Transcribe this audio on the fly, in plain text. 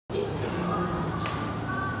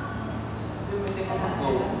Go.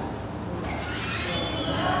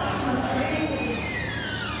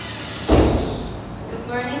 Good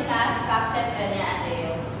morning, class. Pakset Benya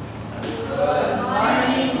Adeo. Good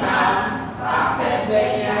morning, ma'am. Pakset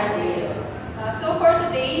Benya Adeo. So for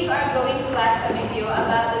today, you are going to watch a video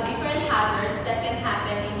about the different hazards that can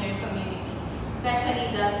happen in your community,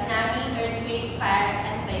 especially the tsunami, earthquake, fire,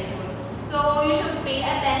 and typhoon. So you should pay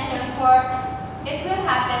attention for it will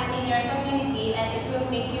happen in your community and it will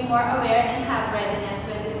make you more aware and have readiness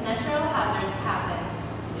when these natural hazards happen.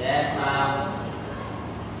 Yes, ma'am.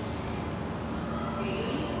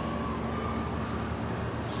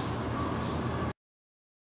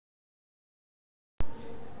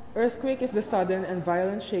 Earthquake is the sudden and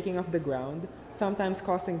violent shaking of the ground, sometimes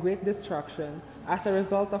causing great destruction as a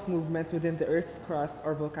result of movements within the Earth's crust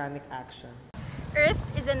or volcanic action. Earth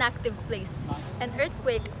is an active place, and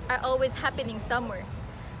earthquakes are always happening somewhere.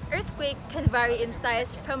 Earthquakes can vary in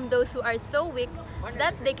size from those who are so weak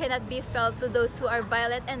that they cannot be felt to those who are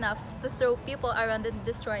violent enough to throw people around and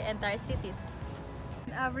destroy entire cities.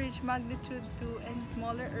 Average magnitude 2 and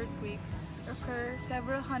smaller earthquakes occur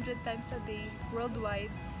several hundred times a day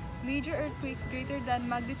worldwide. Major earthquakes greater than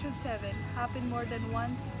magnitude 7 happen more than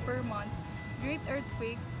once per month. Great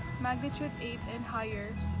earthquakes, magnitude 8 and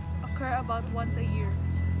higher, occur about once a year.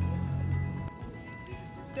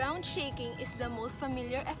 Ground shaking is the most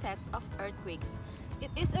familiar effect of earthquakes. It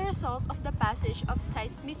is a result of the passage of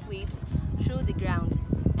seismic waves through the ground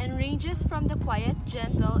and ranges from the quiet,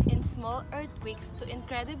 gentle, and small earthquakes to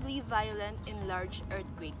incredibly violent and large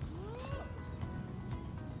earthquakes.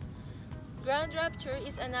 Ground rupture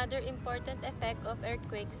is another important effect of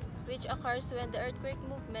earthquakes, which occurs when the earthquake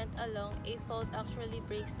movement along a fault actually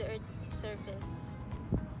breaks the Earth's surface.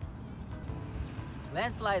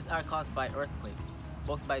 Landslides are caused by earthquakes,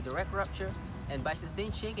 both by direct rupture and by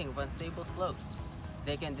sustained shaking of unstable slopes.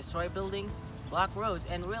 They can destroy buildings, block roads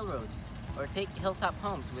and railroads, or take hilltop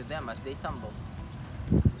homes with them as they tumble.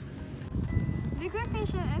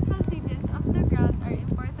 Degradation and subsidence of the ground are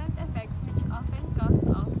important effects which often cause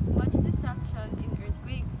much destruction in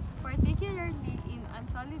earthquakes, particularly in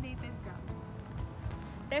unsolidated ground.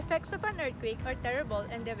 The effects of an earthquake are terrible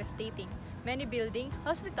and devastating. Many buildings,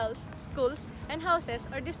 hospitals, schools, and houses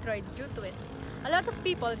are destroyed due to it. A lot of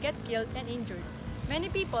people get killed and injured. Many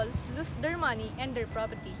people lose their money and their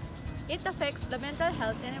property. It affects the mental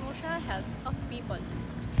health and emotional health of people.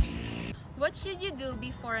 What should you do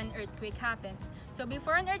before an earthquake happens? So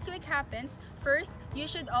before an earthquake happens, first, you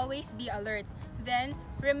should always be alert. Then,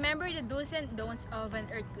 remember the do's and don'ts of an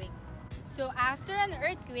earthquake. So after an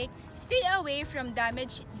earthquake, stay away from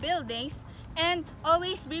damaged buildings and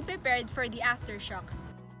always be prepared for the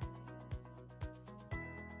aftershocks.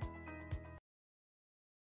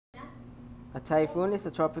 A typhoon is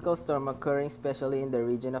a tropical storm occurring especially in the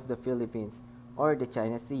region of the Philippines or the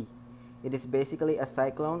China Sea. It is basically a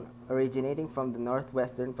cyclone originating from the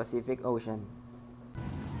northwestern Pacific Ocean.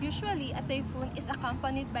 Usually, a typhoon is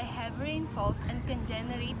accompanied by heavy rainfalls and can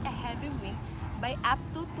generate a heavy wind by up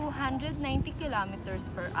to 290 kilometers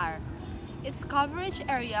per hour. Its coverage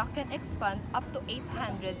area can expand up to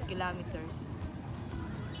 800 kilometers.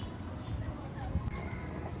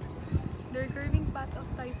 The recurring path of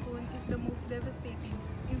typhoon is the most devastating,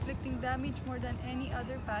 inflicting damage more than any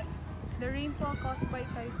other path. The rainfall caused by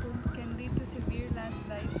typhoon can lead to severe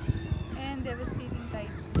landslide and devastating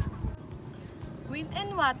tides. Wind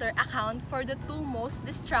and water account for the two most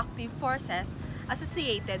destructive forces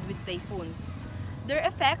associated with typhoons. Their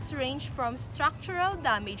effects range from structural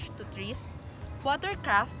damage to trees,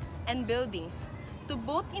 watercraft, and buildings, to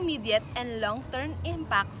both immediate and long-term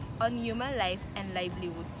impacts on human life and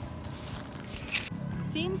livelihood.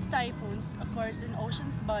 Since typhoons occur in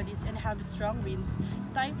ocean's bodies and have strong winds,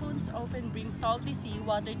 typhoons often bring salty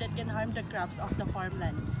seawater that can harm the crops of the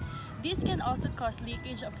farmlands. This can also cause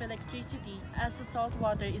leakage of electricity as the salt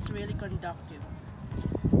water is really conductive.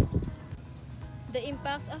 The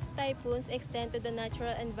impacts of typhoons extend to the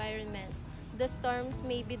natural environment. The storms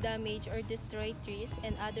may be damage or destroy trees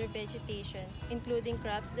and other vegetation, including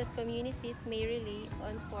crops that communities may rely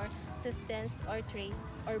on for sustenance or trade,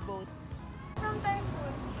 or both. Some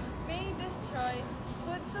typhoons may destroy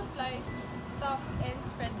food supplies, stocks, and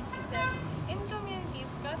spread diseases. In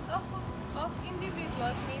communities, cut off of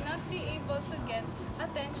individuals may not be able to get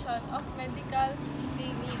attention of medical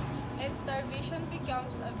they need, and starvation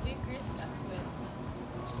becomes a big risk as well.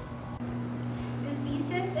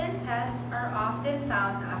 Diseases and pests are often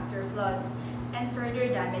found after floods and further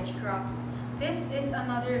damage crops. This is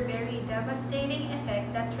another very devastating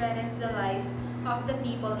effect that threatens the life of the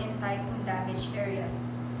people in typhoon-damaged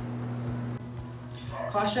areas.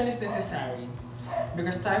 Caution is necessary.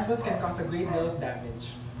 because typhoons can cause a great deal of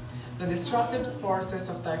damage. The destructive forces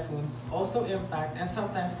of typhoons also impact and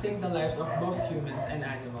sometimes take the lives of both humans and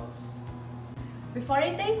animals. Before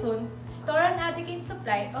a typhoon, store an adequate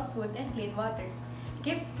supply of food and clean water.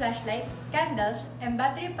 Keep flashlights, candles, and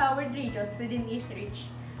battery-powered radios within easy reach.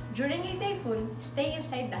 During a typhoon, stay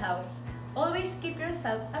inside the house. Always keep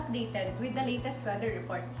yourself updated with the latest weather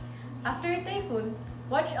report. After a typhoon,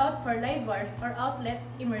 watch out for live wires or outlet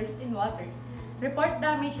immersed in water. Report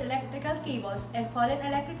damaged electrical cables and fallen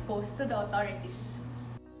electric posts to the authorities.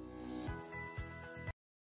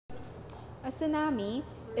 A tsunami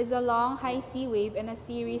is a long high sea wave and a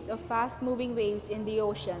series of fast-moving waves in the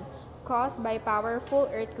ocean caused by powerful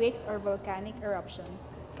earthquakes or volcanic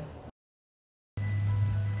eruptions.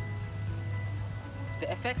 The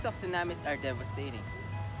effects of tsunamis are devastating.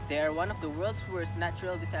 They are one of the world's worst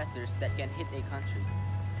natural disasters that can hit a country.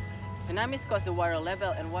 Tsunamis cause the water level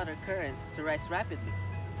and water currents to rise rapidly,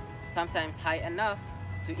 sometimes high enough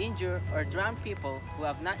to injure or drown people who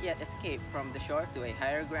have not yet escaped from the shore to a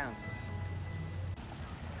higher ground.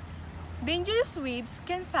 Dangerous waves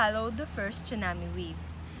can follow the first tsunami wave,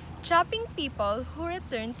 trapping people who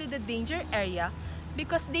return to the danger area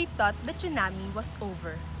because they thought the tsunami was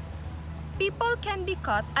over. People can be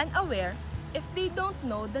caught unaware if they don't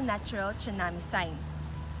know the natural tsunami signs.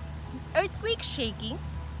 Earthquake shaking,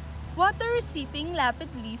 water receding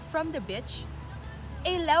rapidly from the beach,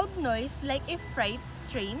 a loud noise like a freight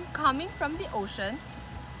train coming from the ocean,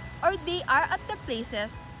 or they are at the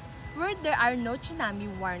places where there are no tsunami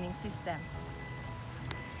warning system.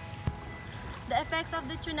 The effects of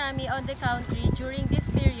the tsunami on the country during this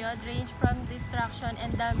period range from destruction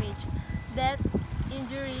and damage, death,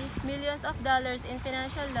 injury, millions of dollars in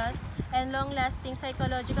financial loss, and long-lasting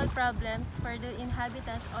psychological problems for the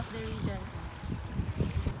inhabitants of the region.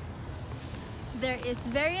 There is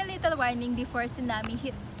very little warning before tsunami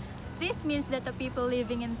hits. This means that the people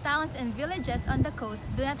living in towns and villages on the coast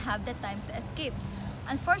do not have the time to escape.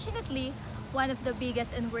 Unfortunately, one of the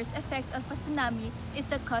biggest and worst effects of a tsunami is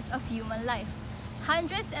the cost of human life.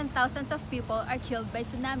 Hundreds and thousands of people are killed by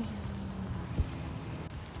tsunamis.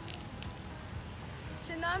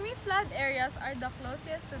 Tsunami flood areas are the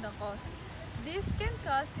closest to the coast. This can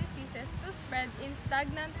cause diseases to spread in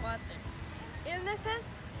stagnant water. Illnesses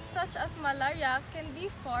such as malaria can be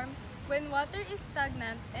formed when water is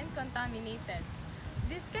stagnant and contaminated.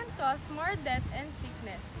 This can cause more death and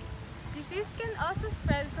sickness. Disease can also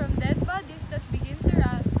spread from dead bodies that begin to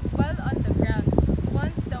rot while on the ground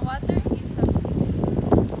once the water is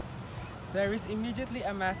subsided. There is immediately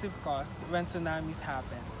a massive cost when tsunamis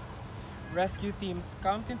happen. Rescue teams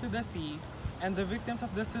come into the sea and the victims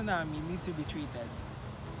of the tsunami need to be treated.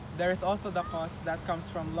 There is also the cost that comes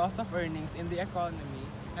from loss of earnings in the economy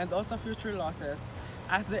and also future losses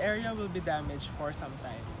as the area will be damaged for some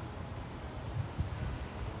time.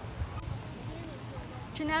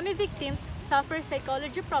 Tsunami victims suffer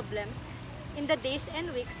psychology problems in the days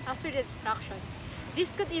and weeks after the destruction.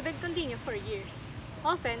 This could even continue for years,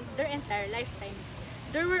 often their entire lifetime.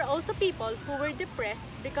 There were also people who were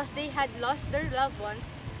depressed because they had lost their loved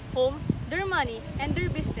ones, home, their money, and their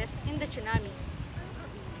business in the tsunami.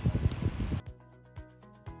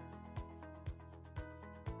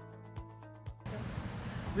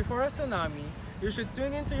 Before a tsunami, you should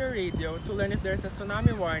tune into your radio to learn if there is a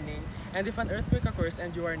tsunami warning and if an earthquake occurs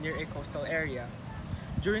and you are near a coastal area.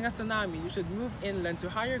 During a tsunami, you should move inland to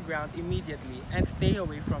higher ground immediately and stay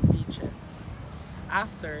away from beaches.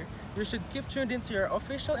 After, you should keep tuned into your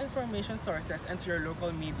official information sources and to your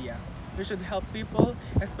local media. You should help people,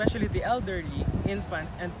 especially the elderly,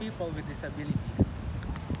 infants, and people with disabilities.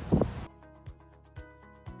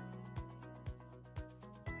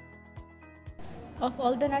 Of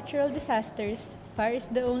all the natural disasters, fire is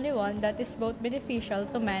the only one that is both beneficial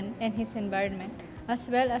to man and his environment, as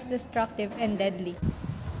well as destructive and deadly.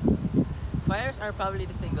 Fires are probably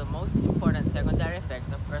the single most important secondary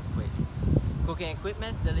effects of earthquakes. Cooking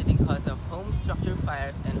equipment is the leading cause of home structure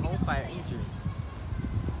fires and home fire injuries.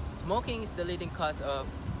 Smoking is the leading cause of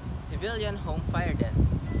civilian home fire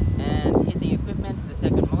deaths, and heating equipment is the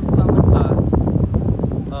second most common cause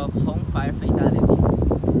of home fire fatalities.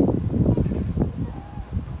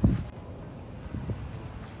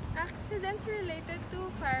 Accidents related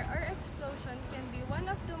to fire or explosion can be one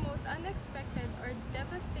of the most unexpected or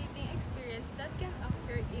devastating experiences that can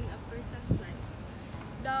occur in a person's life.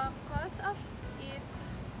 The cause of it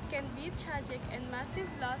can be tragic and massive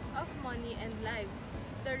loss of money and lives.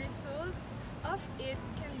 The results of it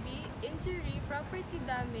can be injury, property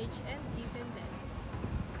damage, and even death.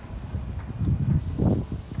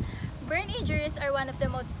 Burn injuries are one of the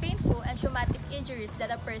most painful and traumatic injuries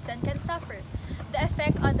that a person can suffer. The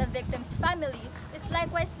effect on the victim's family is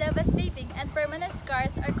likewise devastating, and permanent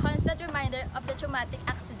scars are constant reminder of the traumatic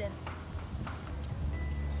accident.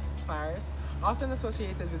 Fires, often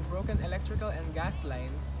associated with broken electrical and gas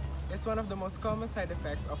lines, is one of the most common side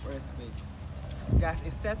effects of earthquakes. Gas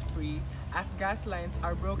is set free as gas lines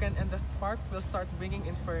are broken and the spark will start bringing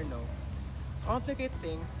inferno. To complicate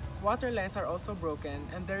things, water lines are also broken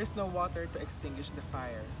and there is no water to extinguish the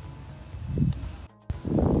fire.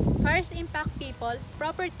 Fires impact people,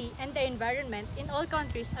 property, and the environment in all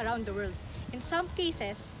countries around the world. In some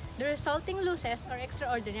cases, the resulting losses are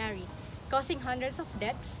extraordinary, causing hundreds of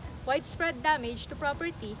deaths, widespread damage to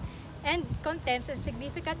property, and contents and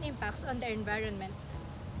significant impacts on the environment.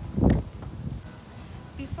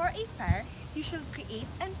 Before a fire, you should create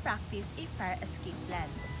and practice a fire escape plan.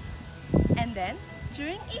 And then,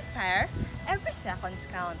 during a fire, every seconds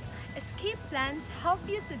count. Escape plans help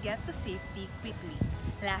you to get to safety quickly.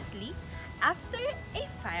 Lastly, after a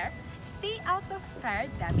fire, stay out of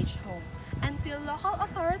fire-damaged home until local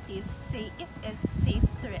authorities say it is safe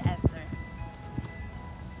to re-enter.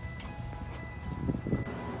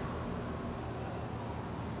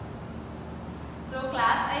 So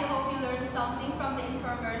class, I hope you learned something from the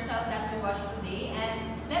infomercial that we watched today,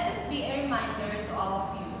 and let this be a reminder to all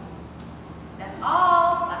of you. That's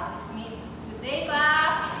all. Class dismissed. Good day,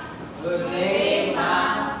 class. Good day,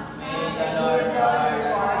 ma'am. May the Lord guard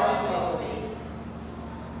us always.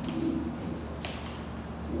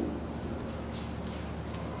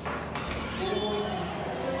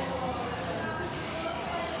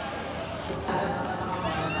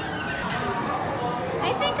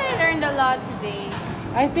 I think I learned a lot today.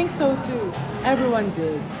 I think so too. Everyone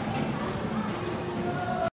did.